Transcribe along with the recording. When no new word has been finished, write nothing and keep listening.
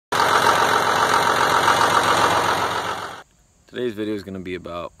Today's video is going to be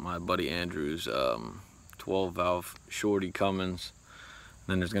about my buddy Andrew's 12 valve Shorty Cummins.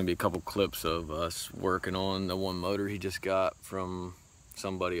 And then there's going to be a couple clips of us working on the one motor he just got from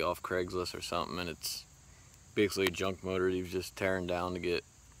somebody off Craigslist or something, and it's basically a junk motor he was just tearing down to get,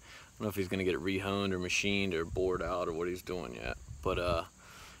 I don't know if he's going to get it rehoned or machined or bored out or what he's doing yet, but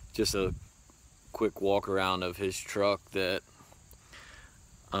just a quick walk around of his truck that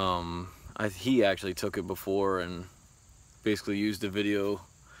he actually took it before and basically used the video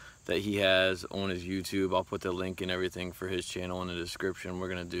that he has on his YouTube. I'll put the link and everything for his channel in the description. We're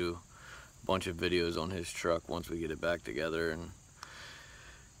gonna do a bunch of videos on his truck once we get it back together, and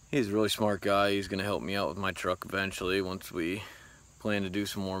he's a really smart guy. He's gonna help me out with my truck eventually once we plan to do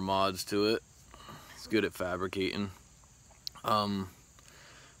some more mods to it. He's good at fabricating.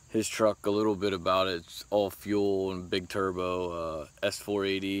 His truck, a little bit about it, it's all fuel and big turbo,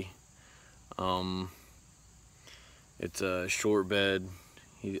 S480. It's a short bed.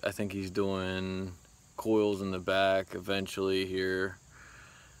 I think he's doing coils in the back eventually here.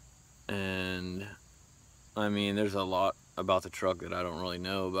 And I mean, there's a lot about the truck that I don't really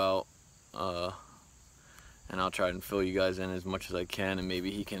know about. And I'll try and fill you guys in as much as I can, and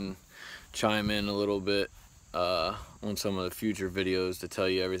maybe he can chime in a little bit on some of the future videos to tell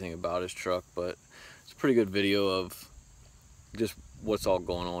you everything about his truck. But it's a pretty good video of just what's all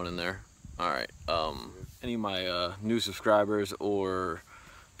going on in there. Alright, any of my new subscribers or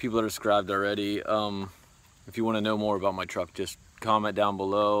people that are subscribed already, if you want to know more about my truck, just comment down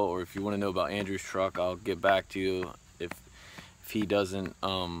below, or if you want to know about Andrew's truck, I'll get back to you if he doesn't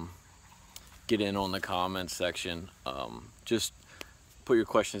get in on the comments section. Just put your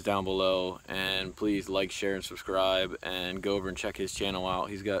questions down below, and please like, share, and subscribe, and go over and check his channel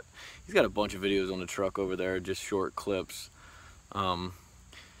out. He's got a bunch of videos on the truck over there, just short clips.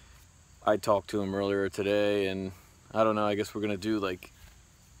 I talked to him earlier today, and I don't know, I guess we're gonna do like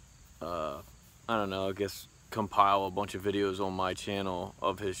I don't know, I guess compile a bunch of videos on my channel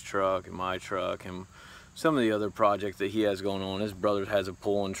of his truck and my truck and some of the other projects that he has going on. His brother has a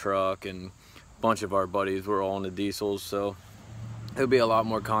pulling truck, and a bunch of our buddies were all in the diesels, so there'll be a lot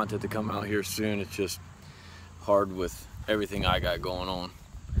more content to come out here soon. It's just hard with everything I got going on.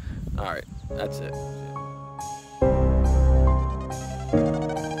 Alright, that's it.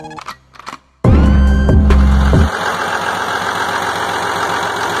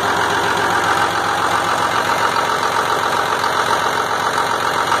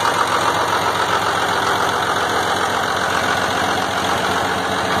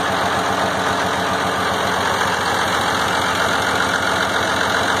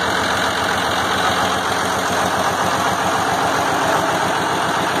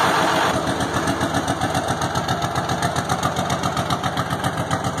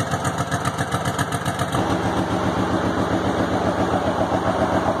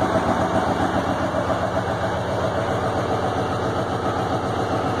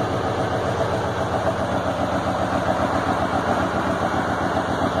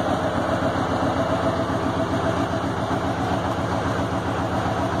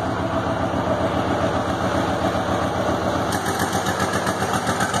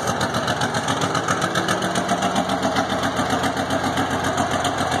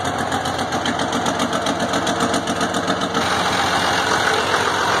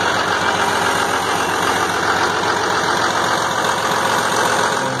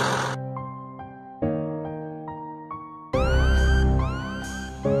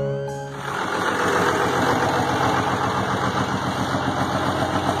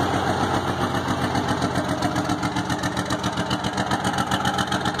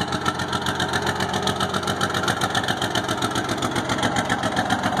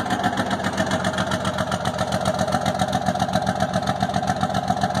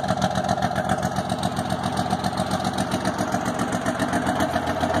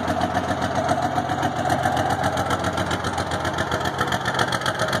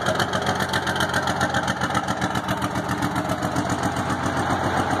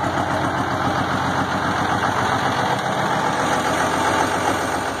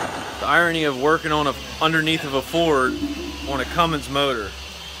 Irony of working on underneath of a Ford on a Cummins motor.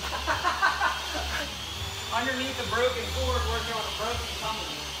 Underneath a broken Ford, working on a broken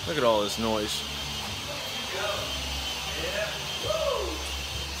Cummins. Look at all this noise.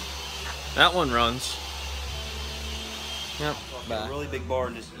 That one runs. Yep. A really big bar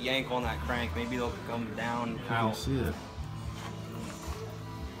and just yank on that crank. Maybe they'll come down out. See it.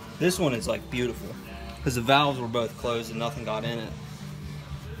 This one is like beautiful because the valves were both closed and nothing got in it.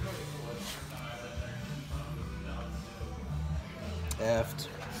 Effed.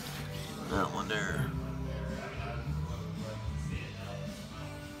 That one there.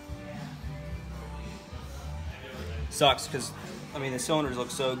 sucks because, I mean, the cylinders look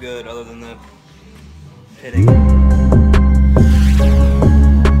so good other than the pitting.